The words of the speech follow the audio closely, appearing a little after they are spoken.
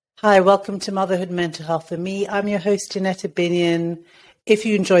Hi, welcome to Motherhood Mental Health for Me. I'm your host, Janetta Binion. If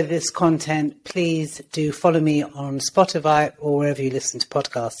you enjoy this content, please do follow me on Spotify or wherever you listen to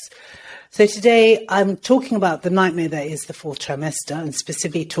podcasts. So today I'm talking about the nightmare that is the fourth trimester, and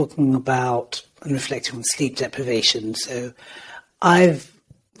specifically talking about and reflecting on sleep deprivation. So I've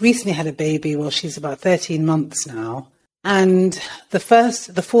recently had a baby. Well, she's about 13 months now. And the fourth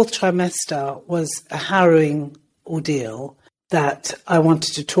trimester was a harrowing ordeal that I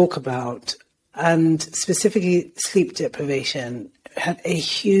wanted to talk about, and specifically sleep deprivation had a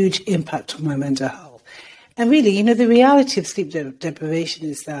huge impact on my mental health. And really, the reality of sleep deprivation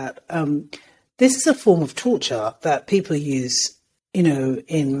is that this is a form of torture that people use,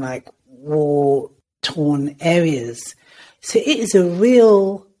 in like war-torn areas. So it is a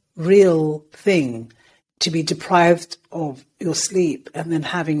real thing to be deprived of your sleep and then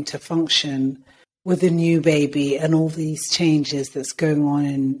having to function with a new baby and all these changes that's going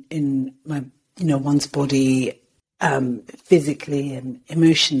on in my, one's body, physically and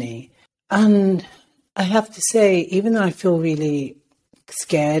emotionally. And I have to say, even though I feel really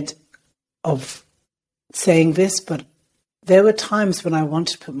scared of saying this, but there were times when I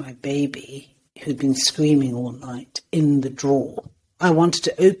wanted to put my baby, who'd been screaming all night, in the drawer. I wanted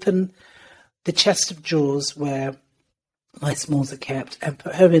to open the chest of drawers where my smalls are kept and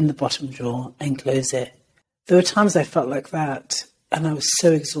put her in the bottom drawer and close it. There were times I felt like that, and I was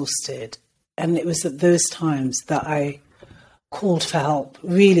so exhausted. And it was at those times that I called for help,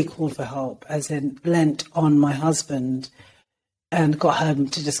 really called for help, as in lent on my husband and got him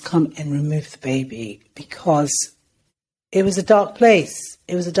to just come and remove the baby, because it was a dark place.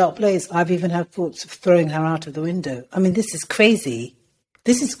 It was a dark place. I've even had thoughts of throwing her out of the window. I mean, this is crazy.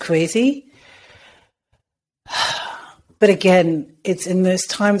 This is crazy. But again, it's in those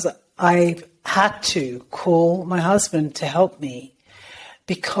times I've had to call my husband to help me,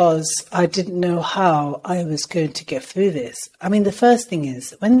 because I didn't know how I was going to get through this. I mean, the first thing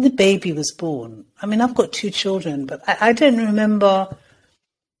is, when the baby was born, I've got 2 children, but I don't remember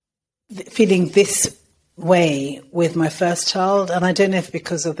feeling this way with my first child. And I don't know if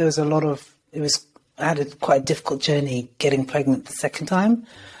because there was I had quite a difficult journey getting pregnant the second time.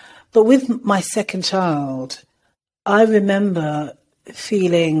 But with my second child, I remember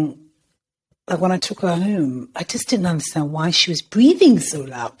feeling like when I took her home, I just didn't understand why she was breathing so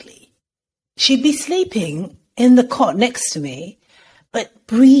loudly. She'd be sleeping in the cot next to me, but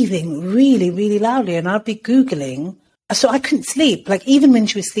breathing really, really loudly. And I'd be Googling. So I couldn't sleep. Like, even when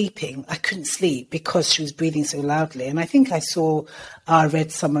she was sleeping, I couldn't sleep because she was breathing so loudly. And I think I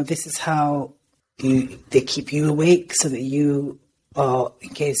read somewhere, this is how they keep you awake, so that you are, in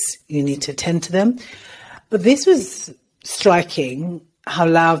case you need to attend to them. But this was striking, how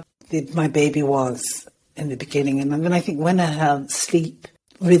loud my baby was in the beginning. And then I think when her sleep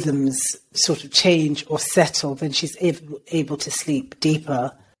rhythms sort of change or settle, then she's able to sleep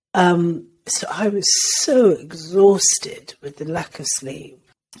deeper. So I was so exhausted with the lack of sleep,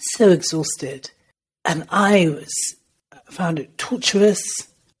 so exhausted. And I found it torturous.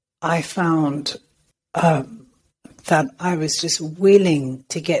 I found that I was just willing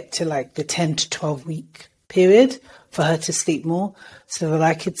to get to like the 10 to 12 week period for her to sleep more so that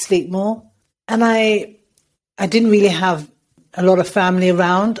I could sleep more. And I didn't really have a lot of family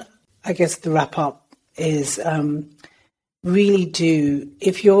around. I guess the wrap up is really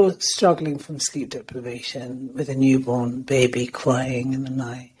if you're struggling from sleep deprivation with a newborn baby crying in the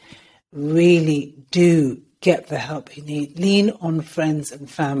night, really do get the help you need. Lean on friends and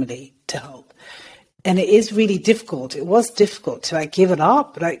family to help. And it is really difficult. It was difficult to give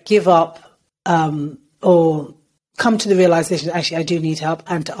up, or come to the realization that actually I do need help,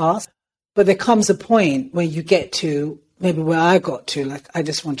 and to ask. But there comes a point where you get to, maybe where I got to, like I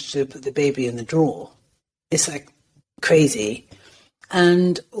just wanted to put the baby in the drawer. It's like crazy.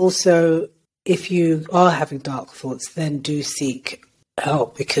 And also, if you are having dark thoughts, then do seek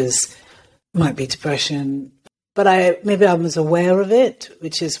help, because it might be depression. But maybe I was aware of it,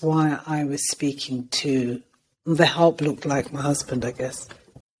 which is why I was speaking to the help looked like my husband, I guess.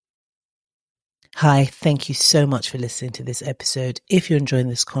 Hi, thank you so much for listening to this episode. If you're enjoying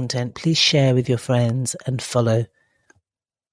this content, please share with your friends and follow.